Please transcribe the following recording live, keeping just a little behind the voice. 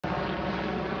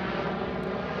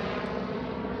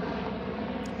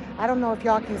I don't know if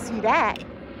y'all can see that,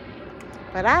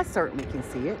 but I certainly can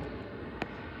see it.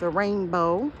 The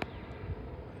rainbow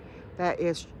that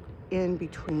is in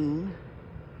between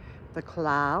the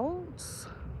clouds.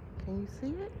 Can you see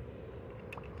it?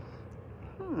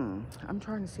 I'm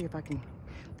trying to see if I can.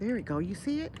 There we go. You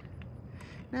see it?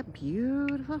 Isn't that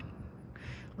beautiful?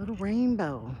 Little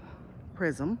rainbow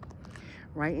prism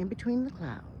right in between the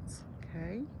clouds.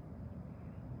 Okay?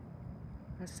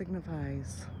 That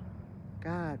signifies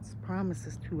God's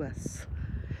promises to us.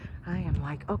 I am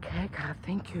like, okay, God,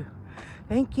 thank you.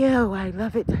 Thank you. I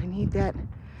love it. I need that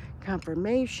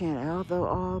confirmation. Although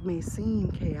all may seem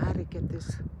chaotic at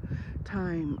this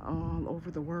time all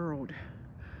over the world,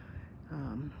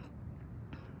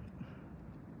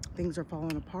 things are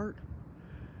falling apart.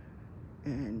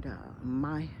 And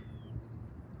my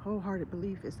wholehearted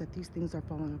belief is that these things are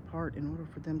falling apart in order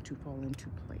for them to fall into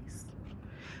place.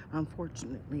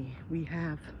 Unfortunately, we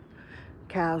have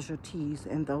casualties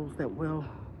and those that will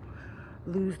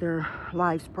lose their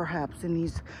lives perhaps in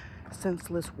these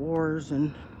senseless wars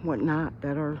and whatnot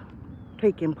that are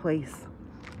taking place.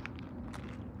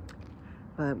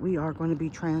 But we are going to be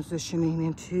transitioning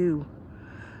into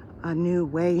a new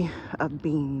way of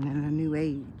being and a new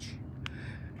age.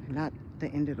 Not the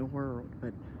end of the world,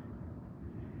 but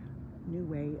new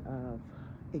way of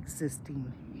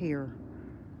existing here.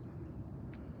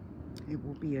 It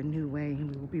will be a new way.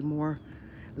 We will be more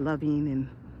loving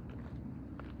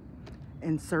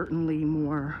and certainly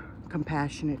more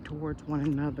compassionate towards one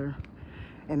another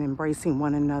and embracing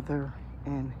one another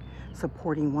and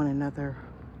supporting one another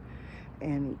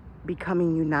and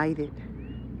becoming united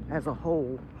as a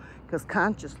whole, because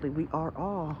consciously we are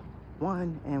all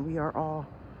one and we are all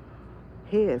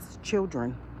his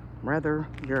children, whether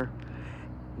you're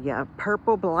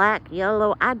purple, black,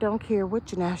 yellow, I don't care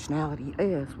what your nationality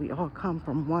is. We all come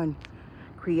from one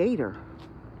creator.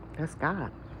 That's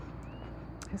God.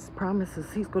 His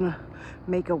promises, he's gonna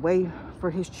make a way for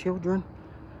his children,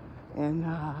 and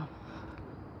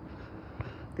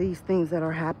these things that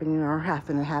are happening are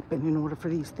having to happen in order for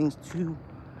these things to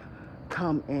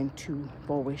come into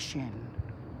fruition.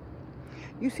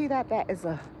 You see that? That is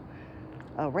a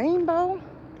rainbow.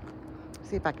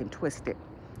 See if I can twist it.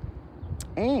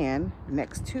 And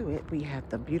next to it, we have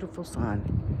the beautiful sun.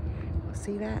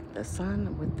 See that? The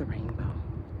sun with the rainbow.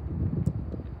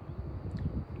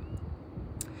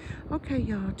 Okay,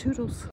 y'all. Toodles.